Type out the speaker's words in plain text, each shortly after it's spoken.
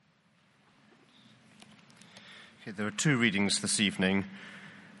Okay, there are two readings this evening,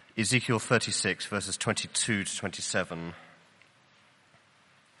 Ezekiel 36, verses 22 to 27.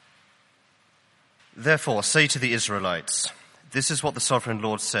 Therefore, say to the Israelites, this is what the sovereign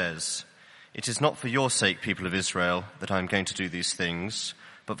Lord says. It is not for your sake, people of Israel, that I am going to do these things,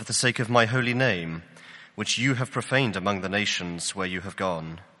 but for the sake of my holy name, which you have profaned among the nations where you have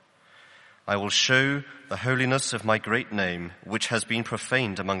gone. I will show the holiness of my great name, which has been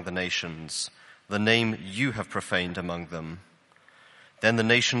profaned among the nations, the name you have profaned among them. Then the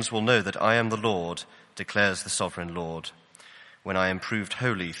nations will know that I am the Lord, declares the sovereign Lord, when I am proved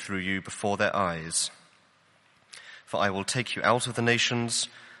holy through you before their eyes. For I will take you out of the nations,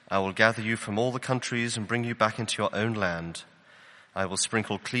 I will gather you from all the countries and bring you back into your own land. I will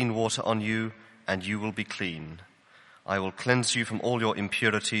sprinkle clean water on you, and you will be clean. I will cleanse you from all your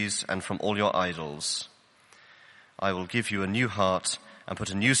impurities and from all your idols. I will give you a new heart and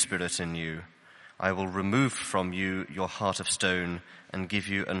put a new spirit in you. I will remove from you your heart of stone and give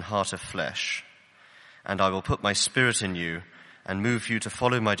you an heart of flesh. And I will put my spirit in you and move you to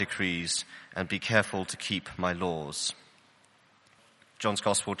follow my decrees and be careful to keep my laws. John's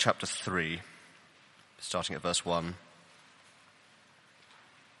Gospel, chapter 3, starting at verse 1.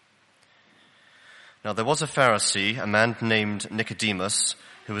 Now there was a Pharisee, a man named Nicodemus,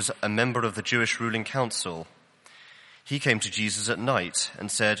 who was a member of the Jewish ruling council. He came to Jesus at night and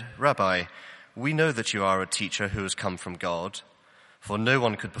said, Rabbi, we know that you are a teacher who has come from God, for no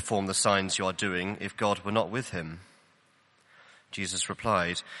one could perform the signs you are doing if God were not with him. Jesus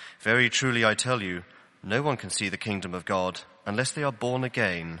replied, Very truly I tell you, no one can see the kingdom of God unless they are born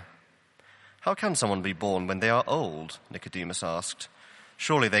again. How can someone be born when they are old? Nicodemus asked.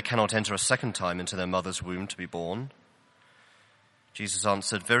 Surely they cannot enter a second time into their mother's womb to be born. Jesus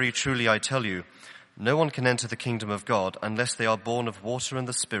answered, Very truly I tell you, no one can enter the kingdom of God unless they are born of water and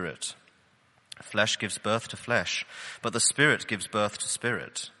the Spirit. Flesh gives birth to flesh, but the Spirit gives birth to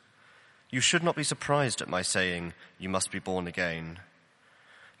spirit. You should not be surprised at my saying, you must be born again.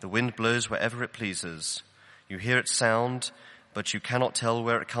 The wind blows wherever it pleases. You hear its sound, but you cannot tell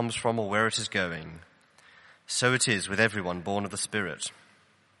where it comes from or where it is going. So it is with everyone born of the Spirit.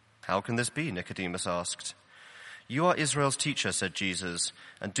 How can this be? Nicodemus asked. You are Israel's teacher, said Jesus,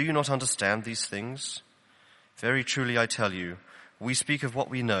 and do you not understand these things? Very truly I tell you, we speak of what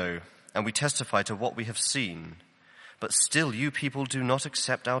we know, and we testify to what we have seen. But still you people do not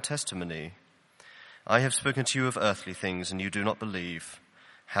accept our testimony. I have spoken to you of earthly things, and you do not believe.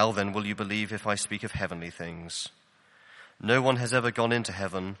 How then will you believe if I speak of heavenly things? No one has ever gone into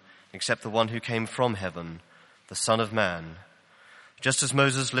heaven except the one who came from heaven, the Son of Man. Just as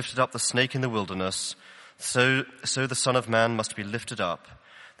Moses lifted up the snake in the wilderness, so the Son of Man must be lifted up,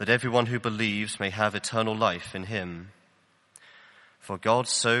 that everyone who believes may have eternal life in him. For God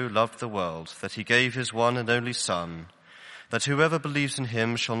so loved the world that he gave his one and only Son, that whoever believes in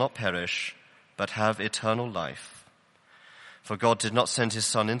him shall not perish, but have eternal life. For God did not send his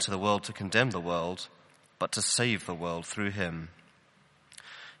Son into the world to condemn the world, but to save the world through him.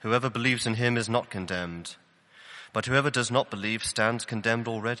 Whoever believes in him is not condemned, but whoever does not believe stands condemned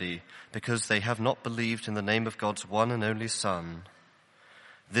already, because they have not believed in the name of God's one and only Son.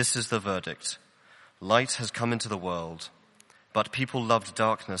 This is the verdict. Light has come into the world, but people loved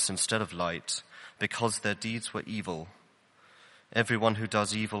darkness instead of light, because their deeds were evil. Everyone who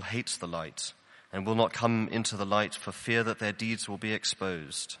does evil hates the light, and will not come into the light for fear that their deeds will be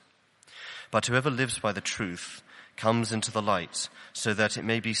exposed. But whoever lives by the truth comes into the light, so that it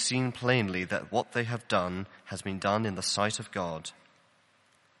may be seen plainly that what they have done has been done in the sight of God.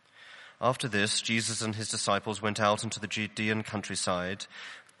 After this, Jesus and his disciples went out into the Judean countryside,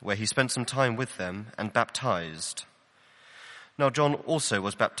 where he spent some time with them and baptized. Now John also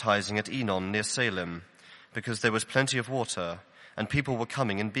was baptizing at Enon near Salem, because there was plenty of water, and people were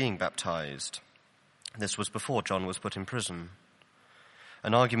coming and being baptized. This was before John was put in prison.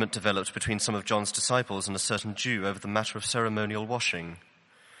 An argument developed between some of John's disciples and a certain Jew over the matter of ceremonial washing.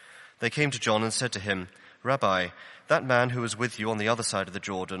 They came to John and said to him, Rabbi, that man who was with you on the other side of the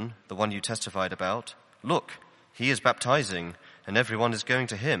Jordan, the one you testified about, look, he is baptizing, and everyone is going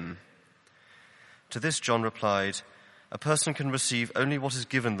to him. To this John replied, A person can receive only what is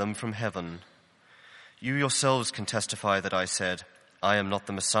given them from heaven. You yourselves can testify that I said, I am not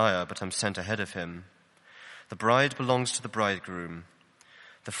the Messiah, but am sent ahead of him. The bride belongs to the bridegroom.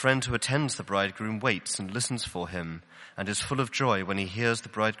 The friend who attends the bridegroom waits and listens for him, and is full of joy when he hears the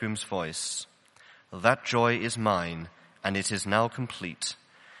bridegroom's voice. That joy is mine, and it is now complete.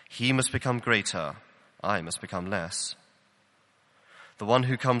 He must become greater, I must become less. The one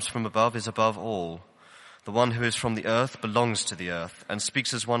who comes from above is above all. The one who is from the earth belongs to the earth, and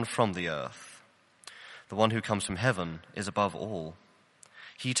speaks as one from the earth. The one who comes from heaven is above all.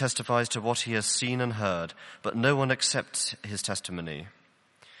 He testifies to what he has seen and heard, but no one accepts his testimony.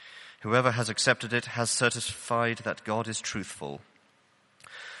 Whoever has accepted it has certified that God is truthful.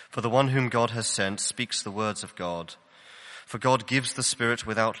 For the one whom God has sent speaks the words of God. For God gives the Spirit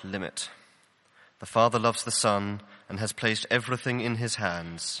without limit. The Father loves the Son and has placed everything in his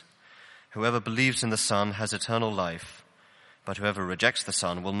hands. Whoever believes in the Son has eternal life, but whoever rejects the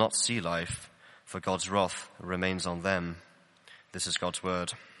Son will not see life, for God's wrath remains on them. This is God's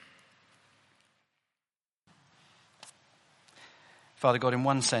word. Father God, in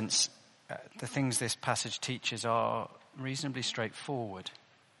one sense, the things this passage teaches are reasonably straightforward.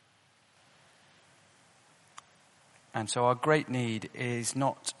 And so our great need is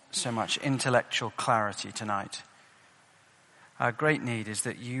not so much intellectual clarity tonight. Our great need is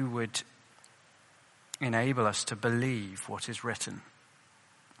that you would enable us to believe what is written,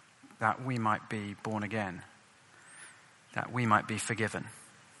 that we might be born again, that we might be forgiven,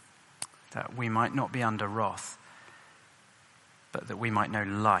 that we might not be under wrath, but that we might know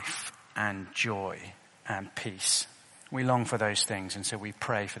life and joy and peace. We long for those things, and so we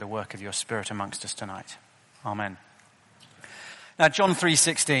pray for the work of your Spirit amongst us tonight. Amen. Now, John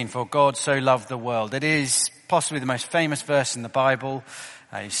 3:16, for God so loved the world. It is possibly the most famous verse in the Bible.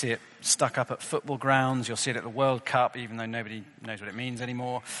 You see it stuck up at football grounds. You'll see it at the World Cup, even though nobody knows what it means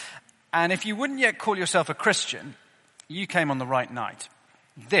anymore. And if you wouldn't yet call yourself a Christian, you came on the right night.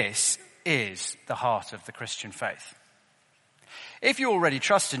 This is the heart of the Christian faith. If you already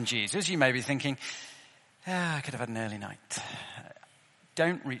trust in Jesus, you may be thinking, I could have had an early night.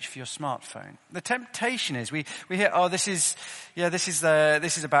 Don't reach for your smartphone. The temptation is we hear, this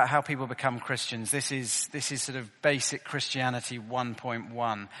is about how people become Christians. This is sort of basic Christianity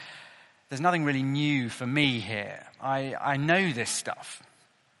 1.1. There's nothing really new for me here. I know this stuff.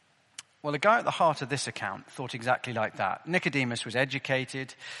 Well, the guy at the heart of this account thought exactly like that. Nicodemus was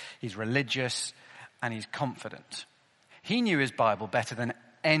educated, he's religious, and he's confident. He knew his Bible better than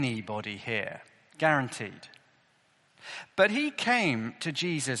anybody here, guaranteed. But he came to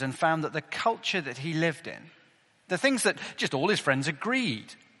Jesus and found that the culture that he lived in, the things that just all his friends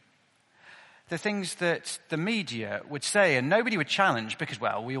agreed, the things that the media would say and nobody would challenge because,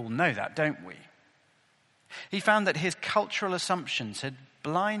 well, we all know that, don't we? He found that his cultural assumptions had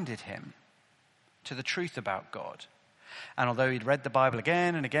blinded him to the truth about God. And although he'd read the Bible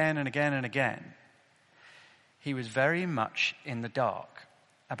again and again and again and again, he was very much in the dark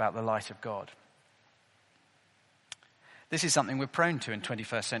about the light of God. This is something we're prone to in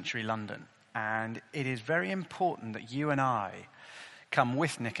 21st century London. And it is very important that you and I come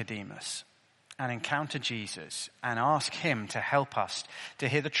with Nicodemus and encounter Jesus and ask him to help us to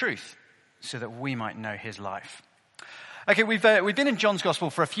hear the truth so that we might know his life. Okay, we've been in John's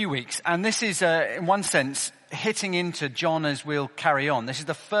Gospel for a few weeks, and this is, in one sense, hitting into John as we'll carry on. This is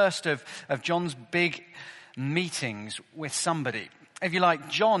the first of John's big meetings with somebody. If you like,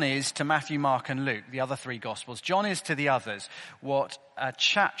 John is to Matthew, Mark, and Luke, the other three Gospels. John is to the others what a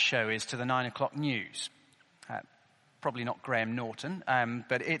chat show is to the 9 o'clock news. Probably not Graham Norton,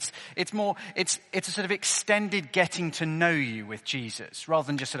 but it's a sort of extended getting to know you with Jesus, rather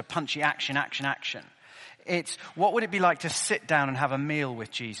than just sort of punchy action. It's what would it be like to sit down and have a meal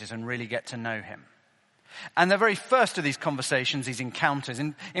with Jesus and really get to know him? And the very first of these conversations, these encounters,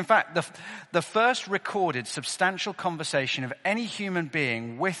 in fact, the first recorded substantial conversation of any human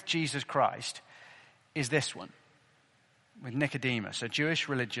being with Jesus Christ is this one, with Nicodemus, a Jewish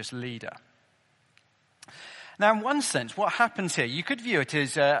religious leader. Now, in one sense, what happens here, you could view it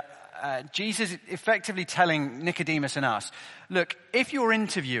as Jesus effectively telling Nicodemus and us, look, if you're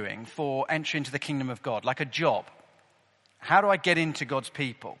interviewing for entry into the kingdom of God, like a job, how do I get into God's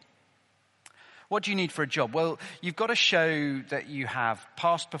people? What do you need for a job? Well, you've got to show that you have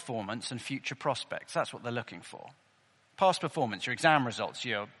past performance and future prospects. That's what they're looking for. Past performance, your exam results,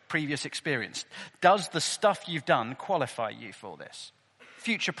 your previous experience. Does the stuff you've done qualify you for this?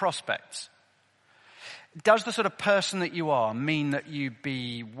 Future prospects. Does the sort of person that you are mean that you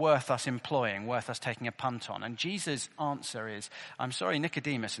be worth us employing, worth us taking a punt on? And Jesus' answer is, I'm sorry,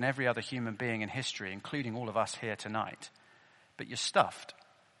 Nicodemus and every other human being in history, including all of us here tonight, but you're stuffed.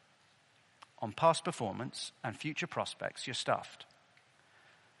 On past performance and future prospects, you're stuffed.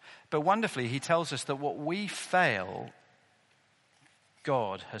 But wonderfully, he tells us that what we fail,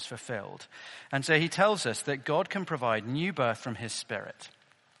 God has fulfilled. And so he tells us that God can provide new birth from his Spirit.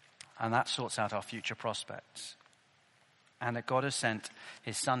 And that sorts out our future prospects. And that God has sent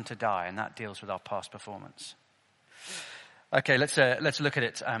his Son to die, and that deals with our past performance. Okay, let's look at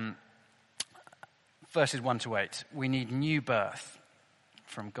it. Verses 1 to 8. We need new birth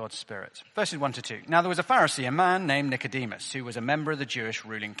from God's Spirit. Verses 1 to 2. Now there was a Pharisee, a man named Nicodemus, who was a member of the Jewish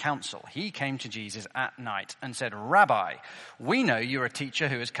ruling council. He came to Jesus at night and said, "Rabbi, we know you are a teacher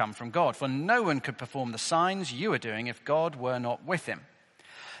who has come from God, for no one could perform the signs you are doing if God were not with him."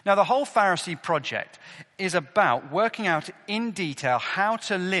 Now the whole Pharisee project is about working out in detail how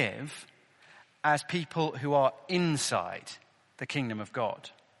to live as people who are inside the kingdom of God.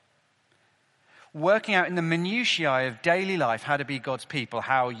 Working out in the minutiae of daily life how to be God's people,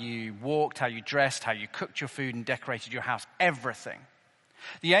 how you walked, how you dressed, how you cooked your food and decorated your house, everything.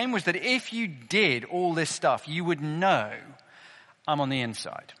 The aim was that if you did all this stuff, you would know, I'm on the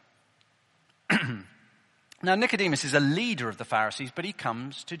inside. Now Nicodemus is a leader of the Pharisees, but he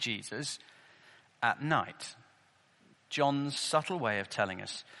comes to Jesus at night. John's subtle way of telling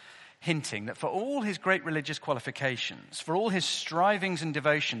us, hinting that for all his great religious qualifications, for all his strivings and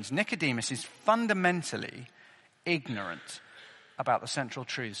devotions, Nicodemus is fundamentally ignorant about the central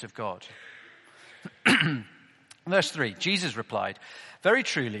truths of God. Verse 3, Jesus replied, "Very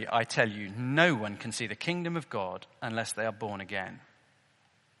truly, I tell you, no one can see the kingdom of God unless they are born again."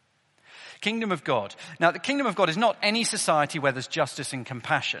 Kingdom of God. Now, the kingdom of God is not any society where there's justice and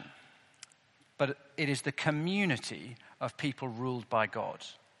compassion, but it is the community of people ruled by God.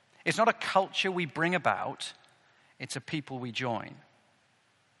 It's not a culture we bring about, it's a people we join.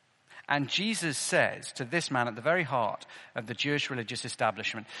 And Jesus says to this man at the very heart of the Jewish religious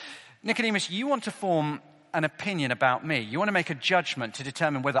establishment, "Nicodemus, you want to form an opinion about me. You want to make a judgment to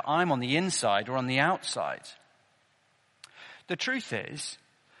determine whether I'm on the inside or on the outside. The truth is,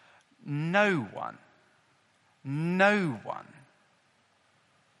 no one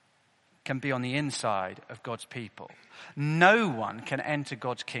can be on the inside of God's people. No one can enter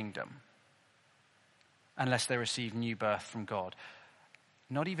God's kingdom unless they receive new birth from God.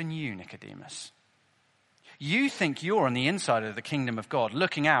 Not even you, Nicodemus. You think you're on the inside of the kingdom of God,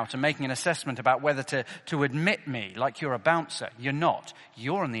 looking out and making an assessment about whether to admit me like you're a bouncer. You're not.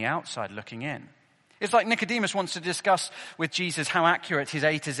 You're on the outside looking in. It's like Nicodemus wants to discuss with Jesus how accurate his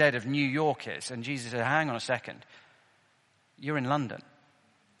A to Z of New York is. And Jesus said, hang on a second. You're in London.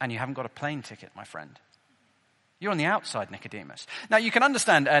 And you haven't got a plane ticket, my friend. You're on the outside, Nicodemus. Now, you can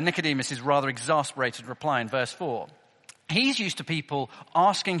understand Nicodemus' rather exasperated reply in verse 4. He's used to people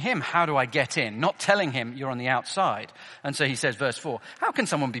asking him, how do I get in? Not telling him you're on the outside. And so he says, verse 4, how can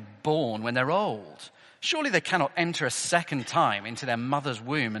someone be born when they're old? Surely they cannot enter a second time into their mother's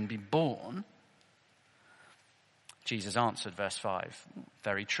womb and be born. Jesus answered, verse 5,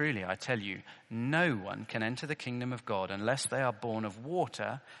 very truly, I tell you, no one can enter the kingdom of God unless they are born of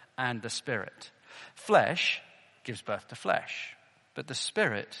water and the Spirit. Flesh gives birth to flesh, but the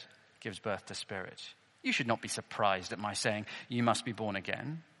Spirit gives birth to spirit. You should not be surprised at my saying, you must be born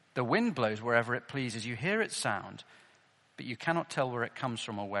again. The wind blows wherever it pleases. You hear its sound, but you cannot tell where it comes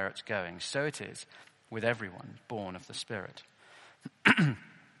from or where it's going. So it is with everyone born of the Spirit.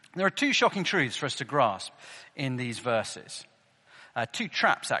 There are two shocking truths for us to grasp in these verses. Two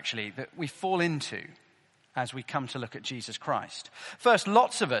traps, actually, that we fall into as we come to look at Jesus Christ. First,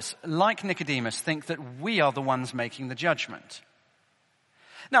 lots of us, like Nicodemus, think that we are the ones making the judgment.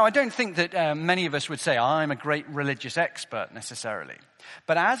 Now, I don't think that many of us would say, I'm a great religious expert necessarily.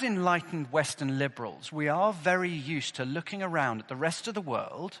 But as enlightened Western liberals, we are very used to looking around at the rest of the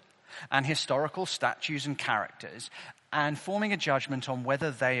world and historical statues and characters and forming a judgment on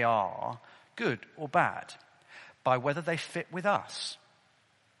whether they are good or bad by whether they fit with us.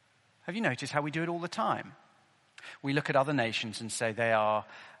 Have you noticed how we do it all the time? We look at other nations and say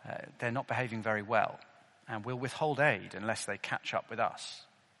they're not behaving very well, and we'll withhold aid unless they catch up with us.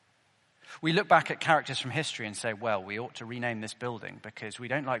 We look back at characters from history and say, well, we ought to rename this building because we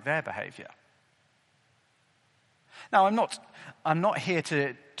don't like their behavior. Now, I'm not here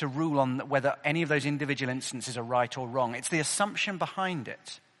to rule on whether any of those individual instances are right or wrong. It's the assumption behind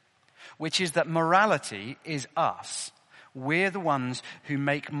it, which is that morality is us. We're the ones who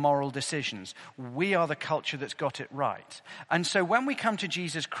make moral decisions. We are the culture that's got it right. And so when we come to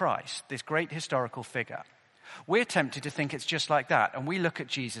Jesus Christ, this great historical figure, we're tempted to think it's just like that. And we look at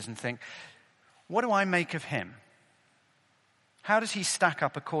Jesus and think, what do I make of him? How does he stack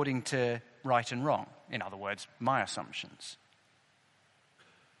up according to right and wrong? In other words, my assumptions.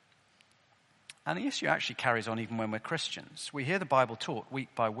 And the issue actually carries on even when we're Christians. We hear the Bible taught week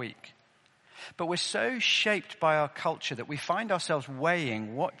by week. But we're so shaped by our culture that we find ourselves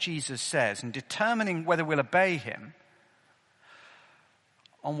weighing what Jesus says and determining whether we'll obey him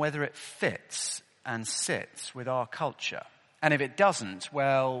on whether it fits and sits with our culture. And if it doesn't,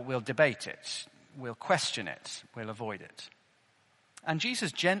 well, we'll debate it, we'll question it, we'll avoid it. And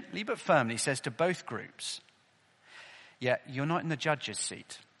Jesus gently but firmly says to both groups, Yet you're not in the judge's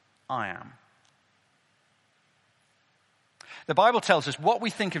seat. I am. The Bible tells us what we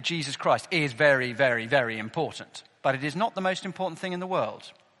think of Jesus Christ is very, very, very important. But it is not the most important thing in the world.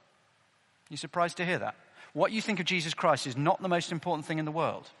 You surprised to hear that? What you think of Jesus Christ is not the most important thing in the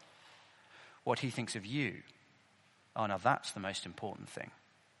world. What he thinks of you, oh, now that's the most important thing.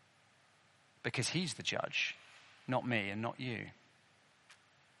 Because he's the judge, not me and not you.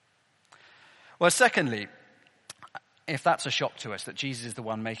 Well, secondly, if that's a shock to us, that Jesus is the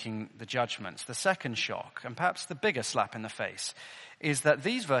one making the judgments, the second shock, and perhaps the bigger slap in the face, is that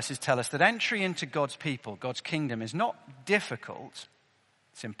these verses tell us that entry into God's people, God's kingdom, is not difficult,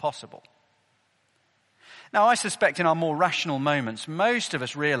 it's impossible. Now, I suspect in our more rational moments, most of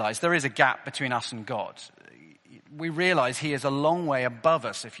us realize there is a gap between us and God. We realize he is a long way above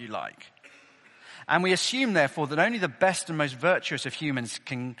us, if you like. And we assume, therefore, that only the best and most virtuous of humans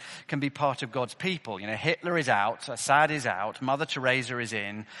can be part of God's people. You know, Hitler is out, Assad is out, Mother Teresa is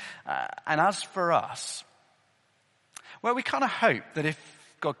in. And as for us, well, we kind of hope that if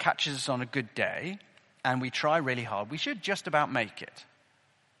God catches us on a good day and we try really hard, we should just about make it.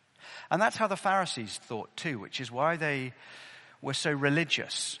 And that's how the Pharisees thought too, which is why they were so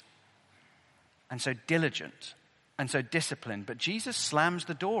religious and so diligent and so disciplined. But Jesus slams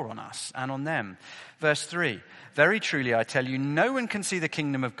the door on us and on them. Verse 3, very truly I tell you, no one can see the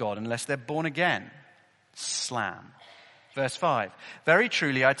kingdom of God unless they're born again. Slam. Verse 5, very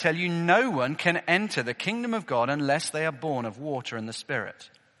truly I tell you, no one can enter the kingdom of God unless they are born of water and the Spirit.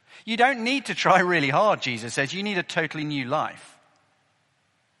 You don't need to try really hard, Jesus says. You need a totally new life.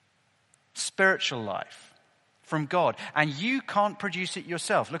 Spiritual life from God. And you can't produce it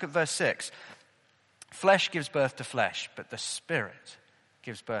yourself. Look at verse 6. Flesh gives birth to flesh, but the Spirit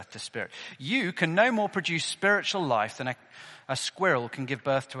gives birth to spirit. You can no more produce spiritual life than a squirrel can give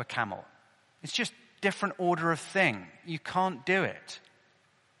birth to a camel. It's just different order of thing. You can't do it.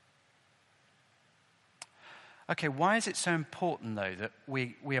 Okay, why is it so important, though, that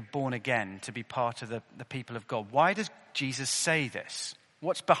we are born again to be part of the people of God? Why does Jesus say this?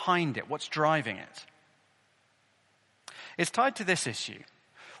 What's behind it? What's driving it? It's tied to this issue.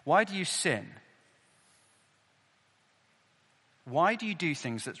 Why do you sin? Why do you do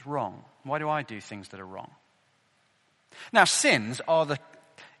things that's wrong? Why do I do things that are wrong? Now, sins are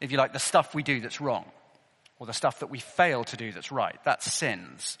if you like, the stuff we do that's wrong, or the stuff that we fail to do that's right. That's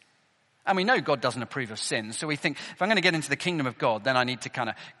sins. And we know God doesn't approve of sins, so we think, if I'm going to get into the kingdom of God, then I need to kind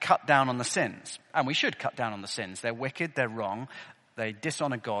of cut down on the sins. And we should cut down on the sins. They're wicked, they're wrong, they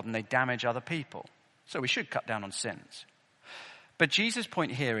dishonor God, and they damage other people. So we should cut down on sins. But Jesus'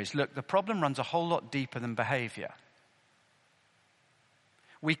 point here is, look, the problem runs a whole lot deeper than behavior.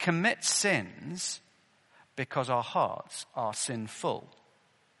 We commit sins because our hearts are sinful.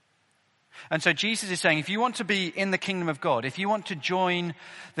 And so Jesus is saying, if you want to be in the kingdom of God, if you want to join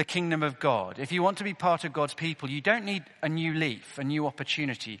the kingdom of God, if you want to be part of God's people, you don't need a new leaf, a new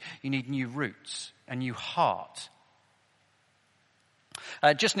opportunity. You need new roots, a new heart.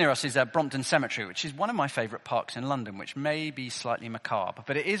 Just near us is Brompton Cemetery, which is one of my favourite parks in London, which may be slightly macabre,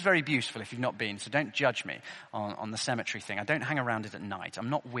 but it is very beautiful if you've not been, so don't judge me on the cemetery thing. I don't hang around it at night. I'm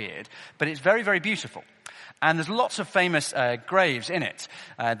not weird, but it's very, very beautiful. And there's lots of famous graves in it.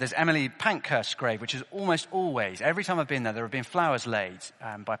 There's Emily Pankhurst's grave, which is almost always, every time I've been there have been flowers laid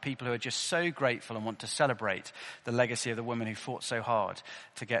by people who are just so grateful and want to celebrate the legacy of the woman who fought so hard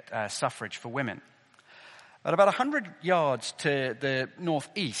to get suffrage for women. But about 100 yards to the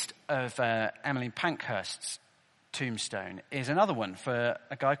northeast of Emily Pankhurst's tombstone is another one for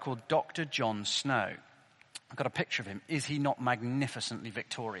a guy called Dr. John Snow. I've got a picture of him. Is he not magnificently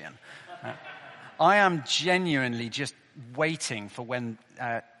Victorian? I am genuinely just waiting for when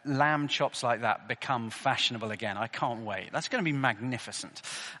lamb chops like that become fashionable again. I can't wait. That's going to be magnificent.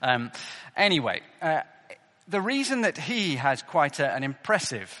 Anyway, the reason that he has quite an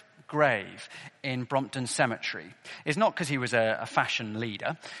impressive grave in Brompton Cemetery is not because he was a fashion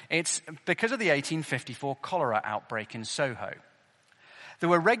leader. It's because of the 1854 cholera outbreak in Soho. There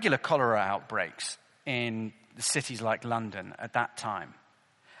were regular cholera outbreaks in the cities like London at that time.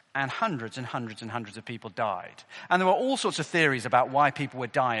 And hundreds and hundreds and hundreds of people died. And there were all sorts of theories about why people were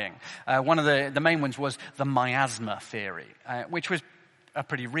dying. One of the main ones was the miasma theory, which was a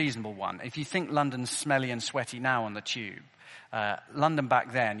pretty reasonable one. If you think London's smelly and sweaty now on the tube, London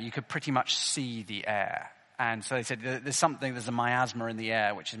back then, you could pretty much see the air. And so they said there's a miasma in the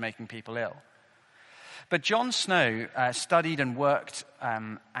air which is making people ill. But John Snow studied and worked,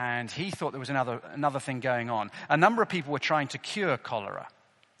 and he thought there was another thing going on. A number of people were trying to cure cholera.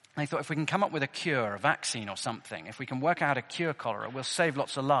 They thought, if we can come up with a cure, a vaccine or something, if we can work out how to cure cholera, we'll save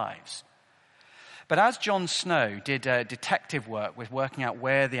lots of lives. But as Jon Snow did detective work with working out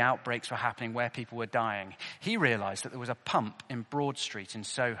where the outbreaks were happening, where people were dying, he realized that there was a pump in Broad Street in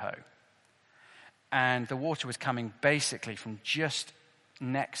Soho. And the water was coming basically from just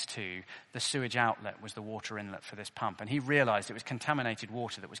next to the sewage outlet was the water inlet for this pump. And he realized it was contaminated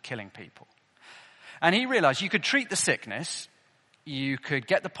water that was killing people. And he realized you could treat the sickness, you could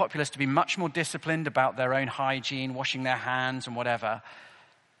get the populace to be much more disciplined about their own hygiene, washing their hands and whatever.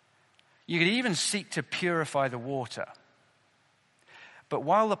 You could even seek to purify the water. But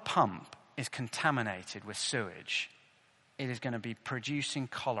while the pump is contaminated with sewage, it is going to be producing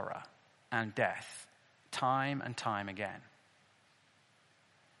cholera and death time and time again.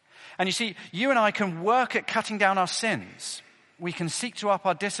 And you see, you and I can work at cutting down our sins. We can seek to up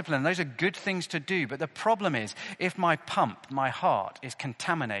our discipline. Those are good things to do. But the problem is, if my pump, my heart, is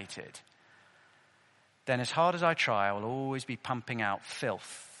contaminated, then as hard as I try, I will always be pumping out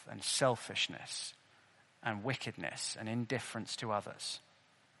filth and selfishness and wickedness and indifference to others.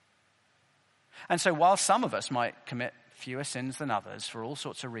 And so while some of us might commit fewer sins than others for all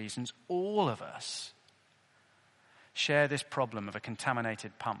sorts of reasons, all of us share this problem of a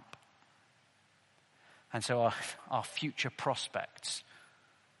contaminated pump. And so our future prospects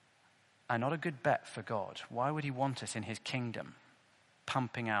are not a good bet for God. Why would he want us in his kingdom,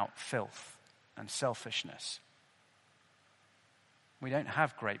 pumping out filth and selfishness? We don't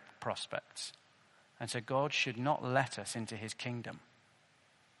have great prospects. And so God should not let us into his kingdom.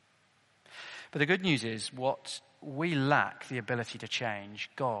 But the good news is, what we lack the ability to change,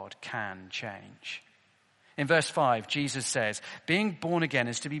 God can change. In verse 5, Jesus says, being born again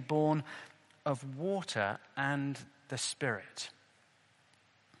is to be born of water and the Spirit.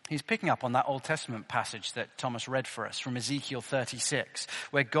 He's picking up on that Old Testament passage that Thomas read for us from Ezekiel 36,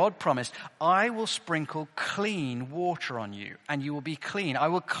 where God promised, I will sprinkle clean water on you, and you will be clean. I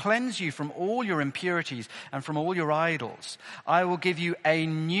will cleanse you from all your impurities and from all your idols. I will give you a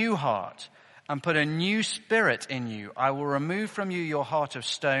new heart and put a new spirit in you. I will remove from you your heart of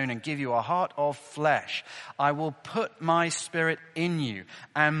stone and give you a heart of flesh. I will put my spirit in you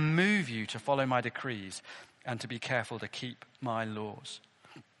and move you to follow my decrees and to be careful to keep my laws.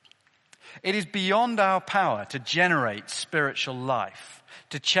 It is beyond our power to generate spiritual life,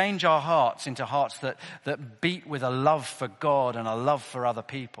 to change our hearts into hearts that beat with a love for God and a love for other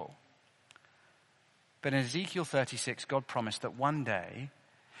people. But in Ezekiel 36, God promised that one day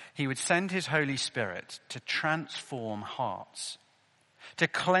he would send his Holy Spirit to transform hearts, to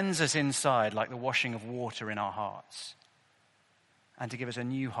cleanse us inside like the washing of water in our hearts, and to give us a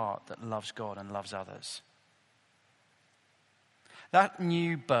new heart that loves God and loves others. That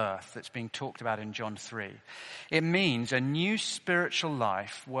new birth that's being talked about in John 3, it means a new spiritual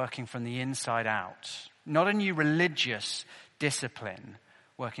life working from the inside out. Not a new religious discipline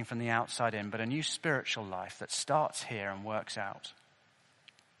working from the outside in, but a new spiritual life that starts here and works out.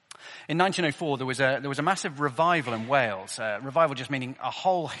 In 1904, there was a massive revival in Wales. Revival just meaning a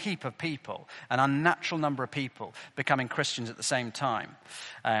whole heap of people, an unnatural number of people becoming Christians at the same time.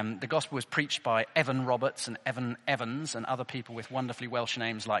 The gospel was preached by Evan Roberts and Evan Evans and other people with wonderfully Welsh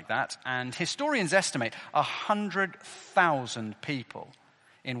names like that. And historians estimate 100,000 people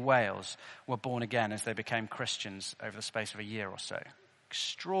in Wales were born again as they became Christians over the space of a year or so.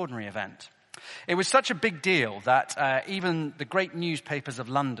 Extraordinary event. It was such a big deal that even the great newspapers of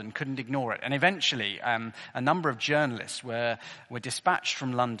London couldn't ignore it. And eventually, a number of journalists were dispatched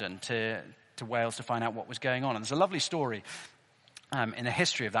from London to Wales to find out what was going on. And there's a lovely story in the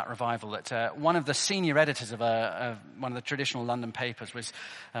history of that revival that one of the senior editors of one of the traditional London papers was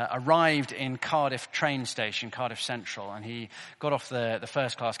arrived in Cardiff train station, Cardiff Central, and he got off the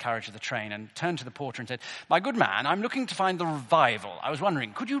first class carriage of the train and turned to the porter and said, "My good man, I'm looking to find the revival. I was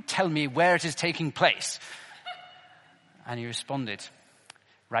wondering, could you tell me where it is taking place?" And he responded,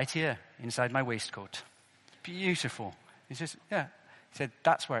 "Right here, inside my waistcoat." Beautiful. He says, "Yeah." He said,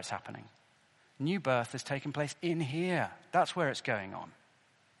 "That's where it's happening. New birth has taken place in here. That's where it's going on."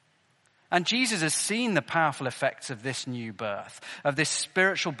 And Jesus has seen the powerful effects of this new birth, of this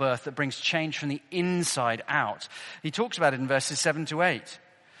spiritual birth that brings change from the inside out. He talks about it in verses 7 to 8.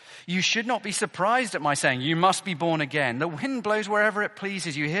 You should not be surprised at my saying, you must be born again. The wind blows wherever it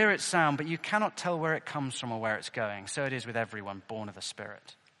pleases. You hear its sound, but you cannot tell where it comes from or where it's going. So it is with everyone born of the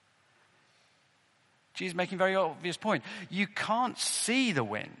Spirit. Jesus is making a very obvious point. You can't see the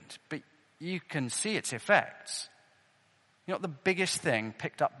wind, but you can see its effects. You know what the biggest thing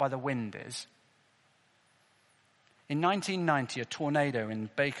picked up by the wind is? In 1990, a tornado in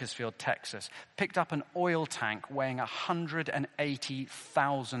Bakersfield, Texas, picked up an oil tank weighing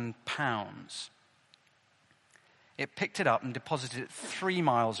 180,000 pounds. It picked it up and deposited it 3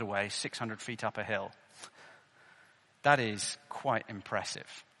 miles away, 600 feet up a hill. That is quite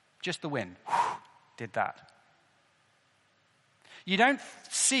impressive. Just the wind did that. You don't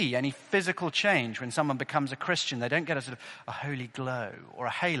see any physical change when someone becomes a Christian. They don't get a sort of a holy glow or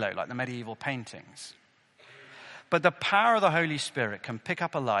a halo like the medieval paintings. But the power of the Holy Spirit can pick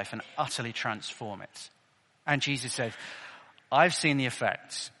up a life and utterly transform it. And Jesus says, I've seen the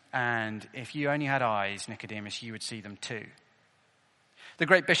effects. And if you only had eyes, Nicodemus, you would see them too. The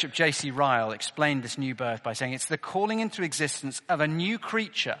great Bishop J.C. Ryle explained this new birth by saying it's the calling into existence of a new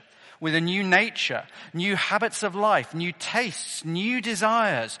creature with a new nature, new habits of life, new tastes, new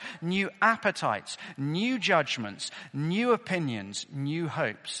desires, new appetites, new judgments, new opinions, new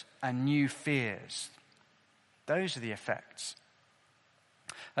hopes, and new fears. Those are the effects.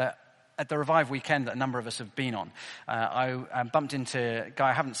 At the Revive weekend that a number of us have been on, I bumped into a guy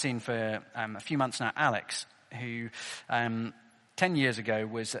I haven't seen for a few months now, Alex, who 10 years ago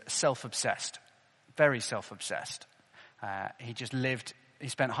was self-obsessed, very self-obsessed. He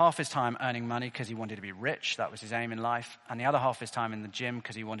spent half his time earning money because he wanted to be rich. That was his aim in life. And the other half of his time in the gym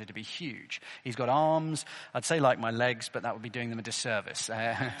because he wanted to be huge. He's got arms, I'd say like my legs, but that would be doing them a disservice.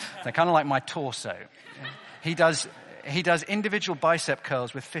 They're kind of like my torso. He does individual bicep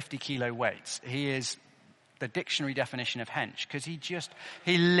curls with 50-kilo weights. He is the dictionary definition of hench because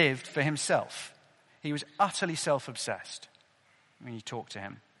he lived for himself. He was utterly self-obsessed when you talk to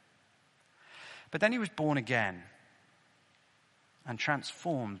him. But then he was born again and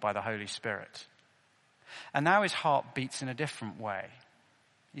transformed by the Holy Spirit. And now his heart beats in a different way.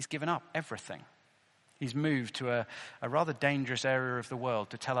 He's given up everything. He's moved to a rather dangerous area of the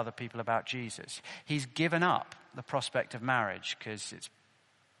world to tell other people about Jesus. He's given up the prospect of marriage because it's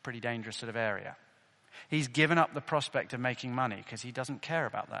a pretty dangerous sort of area. He's given up the prospect of making money because he doesn't care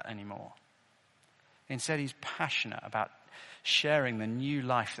about that anymore. Instead, he's passionate about sharing the new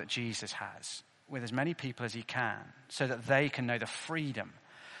life that Jesus has with as many people as he can so that they can know the freedom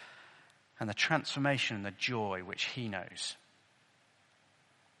and the transformation and the joy which he knows.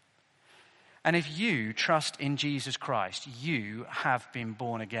 And if you trust in Jesus Christ, you have been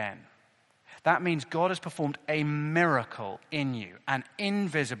born again. That means God has performed a miracle in you, an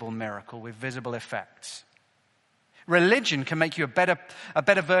invisible miracle with visible effects. Religion can make you a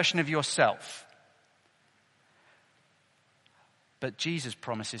better version of yourself. But Jesus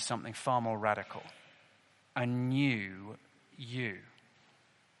promises something far more radical. A new you.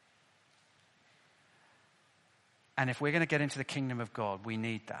 And if we're going to get into the kingdom of God, we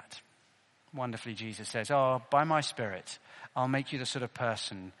need that. Wonderfully, Jesus says, by my Spirit, I'll make you the sort of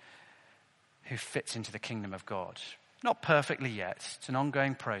person who fits into the kingdom of God. Not perfectly yet. It's an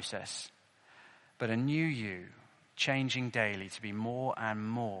ongoing process. But a new you, changing daily to be more and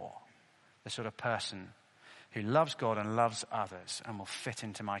more the sort of person who loves God and loves others and will fit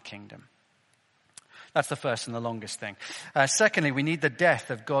into my kingdom. That's the first and the longest thing. Secondly, we need the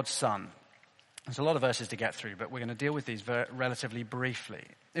death of God's Son. There's a lot of verses to get through, but we're going to deal with these relatively briefly.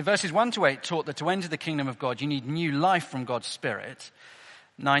 In verses 1 to 8 taught that to enter the kingdom of God, you need new life from God's Spirit.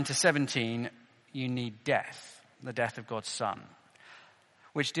 9 to 17, you need death, the death of God's Son,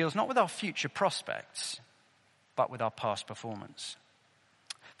 which deals not with our future prospects, but with our past performance.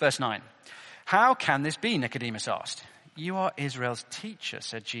 Verse 9. How can this be? Nicodemus asked. You are Israel's teacher,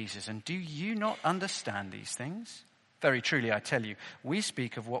 said Jesus, and do you not understand these things? Very truly, I tell you, we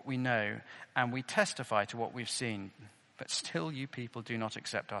speak of what we know and we testify to what we've seen, but still you people do not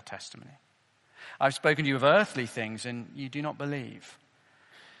accept our testimony. I've spoken to you of earthly things and you do not believe.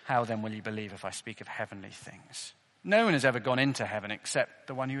 How then will you believe if I speak of heavenly things? No one has ever gone into heaven except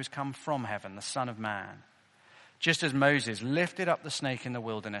the one who has come from heaven, the Son of Man. Just as Moses lifted up the snake in the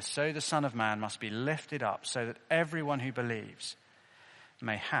wilderness, so the Son of Man must be lifted up so that everyone who believes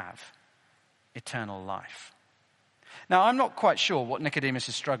may have eternal life. Now, I'm not quite sure what Nicodemus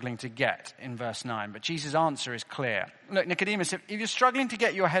is struggling to get in verse 9, but Jesus' answer is clear. Look, Nicodemus, if you're struggling to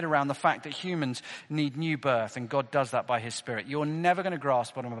get your head around the fact that humans need new birth and God does that by his Spirit, you're never going to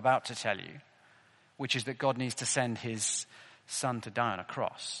grasp what I'm about to tell you, which is that God needs to send his Son to die on a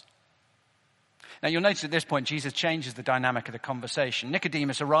cross. Now, you'll notice at this point, Jesus changes the dynamic of the conversation.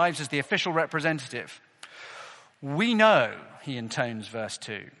 Nicodemus arrives as the official representative. We know, he intones verse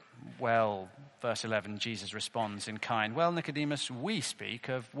 2. Well, verse 11, Jesus responds in kind. Well, Nicodemus, we speak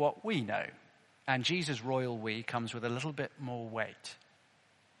of what we know. And Jesus' royal we comes with a little bit more weight.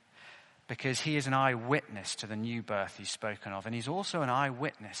 Because he is an eyewitness to the new birth he's spoken of. And he's also an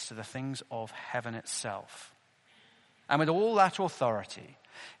eyewitness to the things of heaven itself. And with all that authority,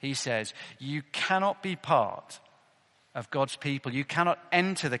 he says, you cannot be part of God's people. You cannot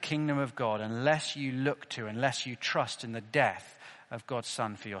enter the kingdom of God unless you trust in the death of God's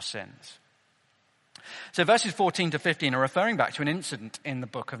Son for your sins. So verses 14 to 15 are referring back to an incident in the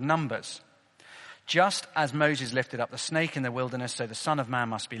book of Numbers. Just as Moses lifted up the snake in the wilderness, so the Son of Man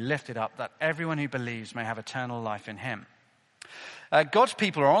must be lifted up, that everyone who believes may have eternal life in him. God's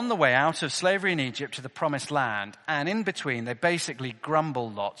people are on the way out of slavery in Egypt to the promised land, and in between they basically grumble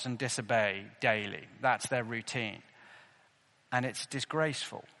lots and disobey daily. That's their routine. And it's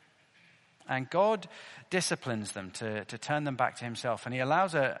disgraceful. And God disciplines them to turn them back to himself, and he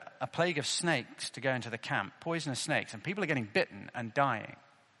allows a plague of snakes to go into the camp, poisonous snakes, and people are getting bitten and dying.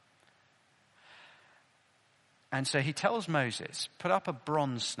 And so he tells Moses, put up a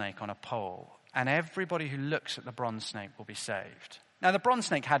bronze snake on a pole, and everybody who looks at the bronze snake will be saved. Now, the bronze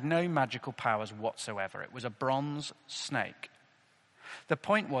snake had no magical powers whatsoever. It was a bronze snake. The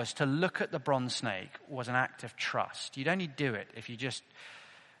point was, to look at the bronze snake was an act of trust. You'd only do it if you just,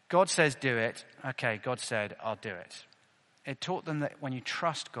 God says do it, okay, God said I'll do it. It taught them that when you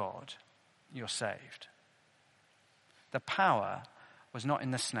trust God, you're saved. The power was not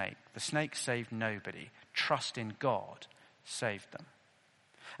in the snake. The snake saved nobody. Trust in God saved them.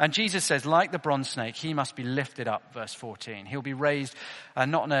 And Jesus says, like the bronze snake, he must be lifted up, verse 14. He'll be raised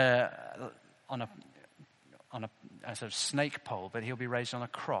not on a sort of snake pole, but he'll be raised on a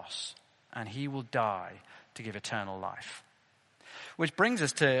cross, and he will die to give eternal life. Which brings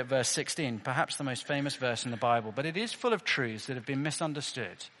us to verse 16, perhaps the most famous verse in the Bible, but it is full of truths that have been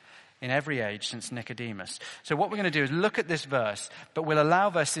misunderstood in every age since Nicodemus. So what we're going to do is look at this verse, but we'll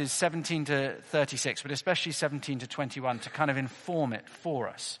allow verses 17 to 36, but especially 17 to 21 to kind of inform it for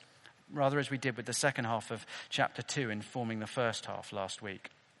us, rather as we did with the second half of chapter 2, informing the first half last week.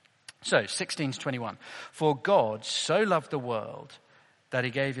 So, 16 to 21. For God so loved the world that he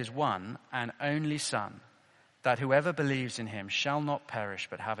gave his one and only Son, that whoever believes in him shall not perish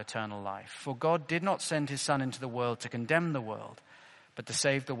but have eternal life. For God did not send his Son into the world to condemn the world, but to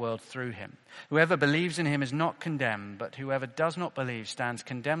save the world through him. Whoever believes in him is not condemned, but whoever does not believe stands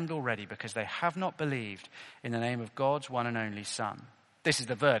condemned already, because they have not believed in the name of God's one and only Son. This is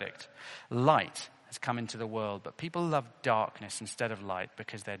the verdict. Light has come into the world, but people love darkness instead of light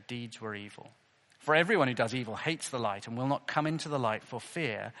because their deeds were evil. For everyone who does evil hates the light and will not come into the light for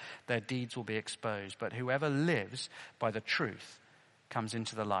fear their deeds will be exposed. But whoever lives by the truth comes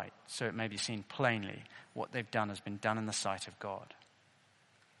into the light, so it may be seen plainly what they've done has been done in the sight of God.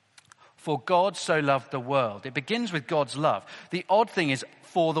 For God so loved the world. It begins with God's love. The odd thing is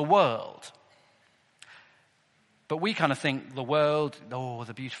for the world. But we kind of think the world,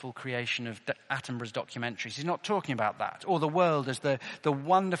 the beautiful creation of Attenborough's documentaries. He's not talking about that. Or the world as the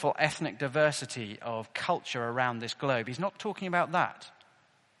wonderful ethnic diversity of culture around this globe. He's not talking about that.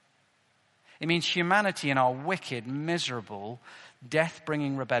 It means humanity in our wicked, miserable,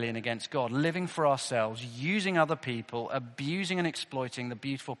 death-bringing rebellion against God, living for ourselves, using other people, abusing and exploiting the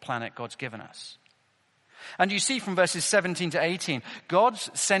beautiful planet God's given us. And you see from verses 17 to 18, God's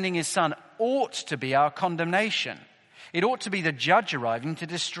sending his Son ought to be our condemnation. It ought to be the judge arriving to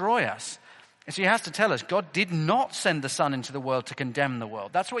destroy us. And so he has to tell us, God did not send the Son into the world to condemn the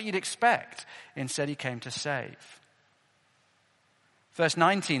world. That's what you'd expect. Instead, he came to save. Verse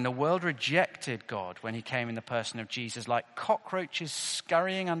 19, the world rejected God when he came in the person of Jesus, like cockroaches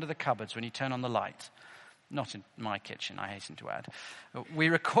scurrying under the cupboards when you turn on the light. Not in my kitchen, I hasten to add. We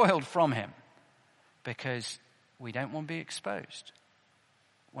recoiled from him because we don't want to be exposed.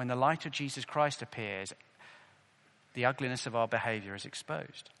 When the light of Jesus Christ appears, the ugliness of our behavior is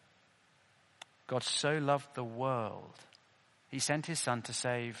exposed. God so loved the world, he sent his Son to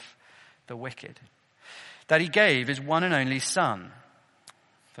save the wicked, that he gave his one and only Son.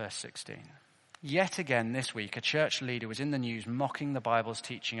 Verse 16. Yet again this week, a church leader was in the news mocking the Bible's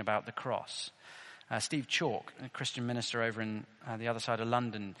teaching about the cross. Steve Chalk, a Christian minister over in the other side of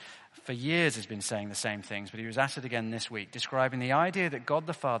London, for years has been saying the same things, but he was at it again this week, describing the idea that God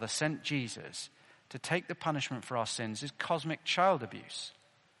the Father sent Jesus to take the punishment for our sins as cosmic child abuse.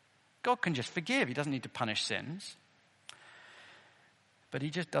 God can just forgive. He doesn't need to punish sins. But he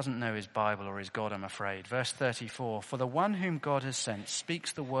just doesn't know his Bible or his God, I'm afraid. Verse 34, for the one whom God has sent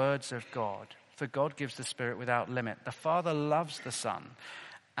speaks the words of God, for God gives the Spirit without limit. The Father loves the Son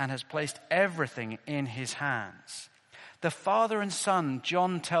and has placed everything in his hands. The Father and Son,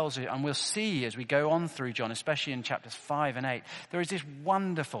 John tells you, and we'll see as we go on through John, especially in chapters 5 and 8, there is this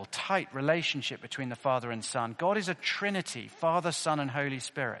wonderful, tight relationship between the Father and Son. God is a Trinity, Father, Son, and Holy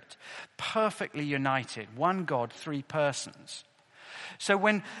Spirit, perfectly united, one God, three persons. So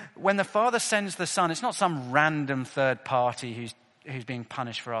when the Father sends the Son, it's not some random third party who's being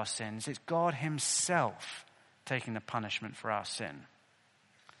punished for our sins. It's God himself taking the punishment for our sin.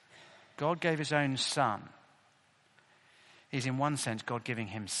 God gave his own son. Is in one sense God giving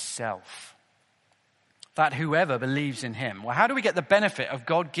himself. That whoever believes in him. Well, how do we get the benefit of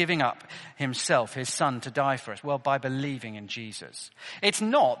God giving up himself, his son, to die for us? Well, by believing in Jesus. It's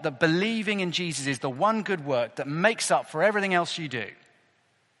not that believing in Jesus is the one good work that makes up for everything else you do.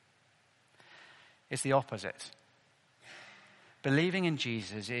 It's the opposite. Believing in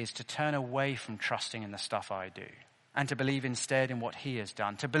Jesus is to turn away from trusting in the stuff I do and to believe instead in what he has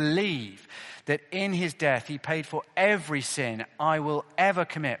done. To believe that in his death he paid for every sin I will ever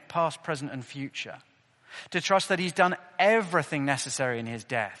commit, past, present, and future. To trust that he's done everything necessary in his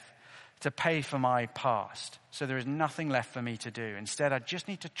death to pay for my past. So there is nothing left for me to do. Instead, I just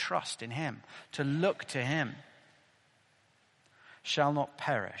need to trust in him, to look to him. Shall not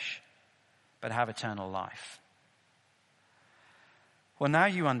perish, but have eternal life. Well, now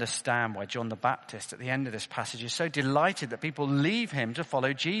you understand why John the Baptist at the end of this passage is so delighted that people leave him to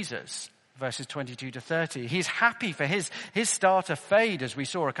follow Jesus. Verses 22 to 30. He's happy for his star to fade, as we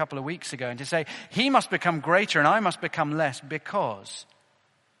saw a couple of weeks ago, and to say, he must become greater and I must become less, because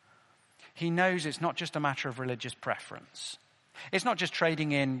he knows it's not just a matter of religious preference. It's not just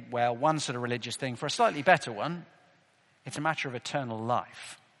trading in, well, one sort of religious thing for a slightly better one. It's a matter of eternal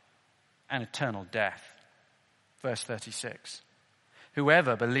life and eternal death. Verse 36.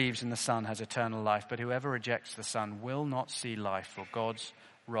 Whoever believes in the Son has eternal life, but whoever rejects the Son will not see life, for God's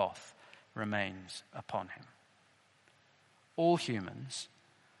wrath remains upon him. All humans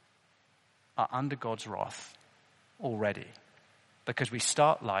are under God's wrath already because we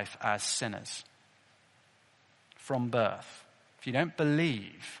start life as sinners from birth. If you don't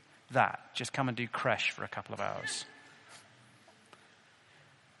believe that, just come and do creche for a couple of hours.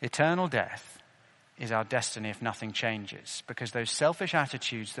 Eternal death is our destiny if nothing changes, because those selfish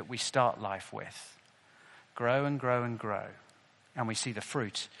attitudes that we start life with grow and grow and grow. And we see the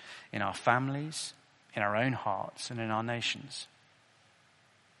fruit in our families, in our own hearts, and in our nations.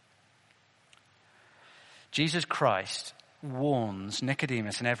 Jesus Christ warns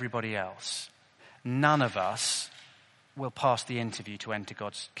Nicodemus and everybody else, none of us will pass the interview to enter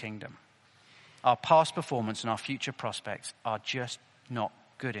God's kingdom. Our past performance and our future prospects are just not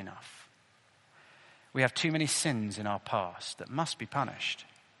good enough. We have too many sins in our past that must be punished.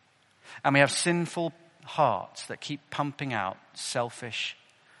 And we have sinful hearts that keep pumping out selfish,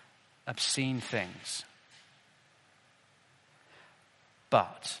 obscene things.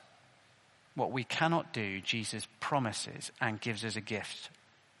 But what we cannot do, Jesus promises and gives as a gift.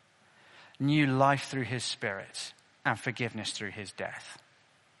 New life through his Spirit and forgiveness through his death.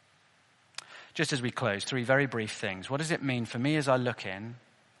 Just as we close, three very brief things. What does it mean for me as I look in?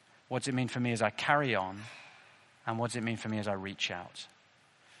 What does it mean for me as I carry on? And what does it mean for me as I reach out?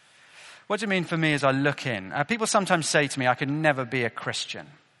 What does it mean for me as I look in? People sometimes say to me, I could never be a Christian.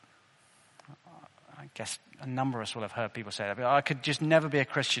 I guess a number of us will have heard people say that, but I could just never be a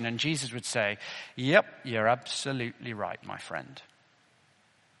Christian. And Jesus would say, yep, you're absolutely right, my friend.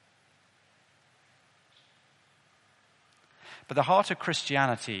 But the heart of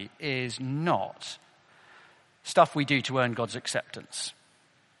Christianity is not stuff we do to earn God's acceptance.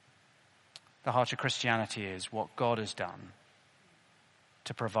 The heart of Christianity is what God has done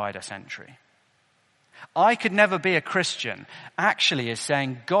to provide us entry. I could never be a Christian actually is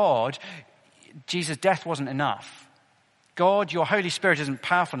saying, God, Jesus' death wasn't enough. God, your Holy Spirit isn't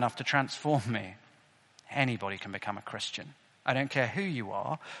powerful enough to transform me. Anybody can become a Christian. I don't care who you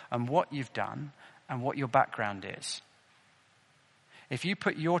are and what you've done and what your background is. If you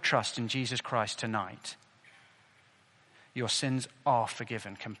put your trust in Jesus Christ tonight, your sins are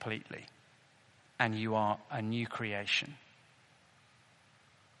forgiven completely and you are a new creation.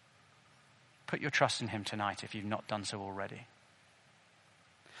 Put your trust in him tonight if you've not done so already.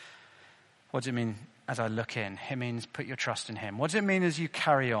 What does it mean as I look in? It means put your trust in him. What does it mean as you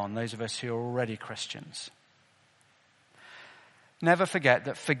carry on, those of us who are already Christians? Never forget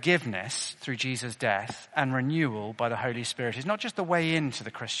that forgiveness through Jesus' death and renewal by the Holy Spirit is not just the way into the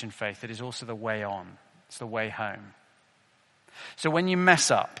Christian faith, it is also the way on. It's the way home. So when you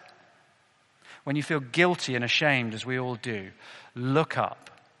mess up, when you feel guilty and ashamed, as we all do, look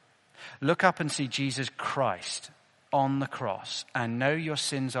up. Look up and see Jesus Christ on the cross and know your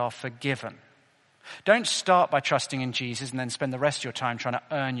sins are forgiven. Don't start by trusting in Jesus and then spend the rest of your time trying to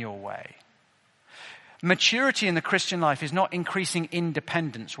earn your way. Maturity in the Christian life is not increasing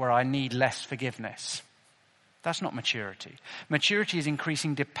independence where I need less forgiveness. That's not maturity. Maturity is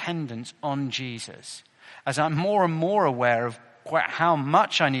increasing dependence on Jesus as I'm more and more aware of how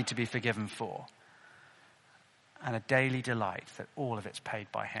much I need to be forgiven for, and a daily delight that all of it's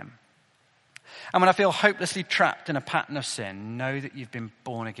paid by him. And when I feel hopelessly trapped in a pattern of sin, know that you've been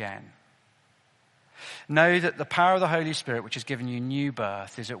born again. Know that the power of the Holy Spirit, which has given you new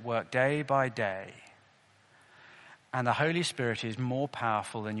birth, is at work day by day. And the Holy Spirit is more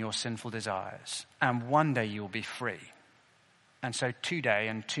powerful than your sinful desires. And one day you will be free. And so today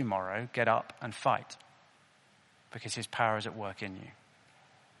and tomorrow, get up and fight. Because his power is at work in you.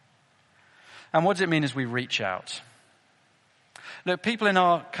 And what does it mean as we reach out? Look, people in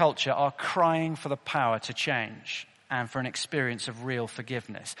our culture are crying for the power to change and for an experience of real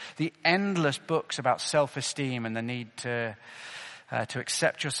forgiveness. The endless books about self-esteem and the need to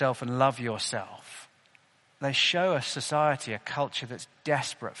accept yourself and love yourself, they show a society, a culture that's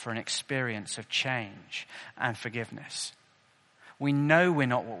desperate for an experience of change and forgiveness. We know we're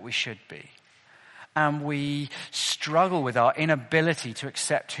not what we should be, and we struggle with our inability to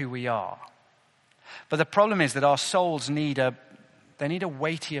accept who we are. But the problem is that our souls need a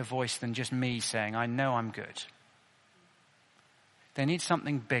weightier voice than just me saying, I know I'm good. They need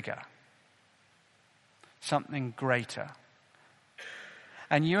something bigger, something greater.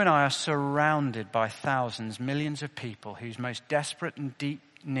 And you and I are surrounded by thousands, millions of people whose most desperate and deep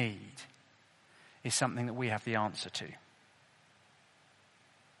need is something that we have the answer to.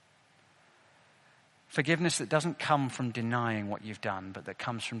 Forgiveness that doesn't come from denying what you've done, but that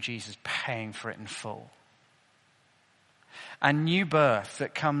comes from Jesus paying for it in full. And new birth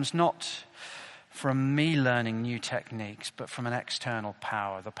that comes not from me learning new techniques, but from an external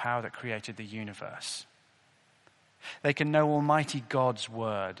power, the power that created the universe. They can know Almighty God's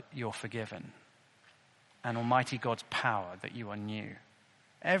word, you're forgiven, and Almighty God's power, that you are new.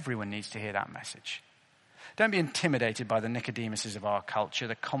 Everyone needs to hear that message. Don't be intimidated by the Nicodemuses of our culture,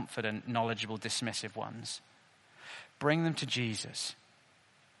 the confident, knowledgeable, dismissive ones. Bring them to Jesus.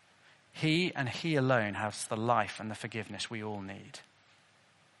 He and he alone has the life and the forgiveness we all need.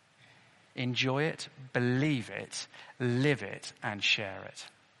 Enjoy it, believe it, live it, and share it.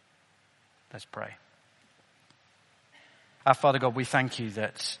 Let's pray. Our Father God, we thank you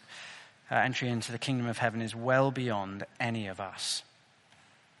that our entry into the kingdom of heaven is well beyond any of us.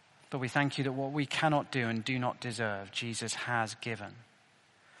 But we thank you that what we cannot do and do not deserve, Jesus has given.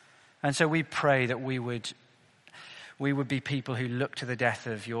 And so we pray that we would be people who look to the death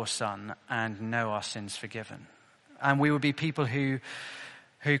of your Son and know our sins forgiven. And we would be people who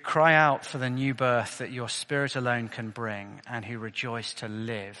cry out for the new birth that your Spirit alone can bring, and who rejoice to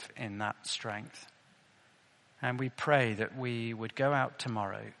live in that strength. And we pray that we would go out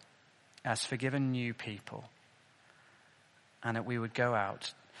tomorrow as forgiven new people, and that we would go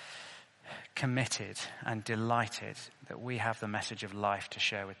out committed and delighted that we have the message of life to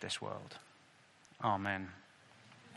share with this world. Amen.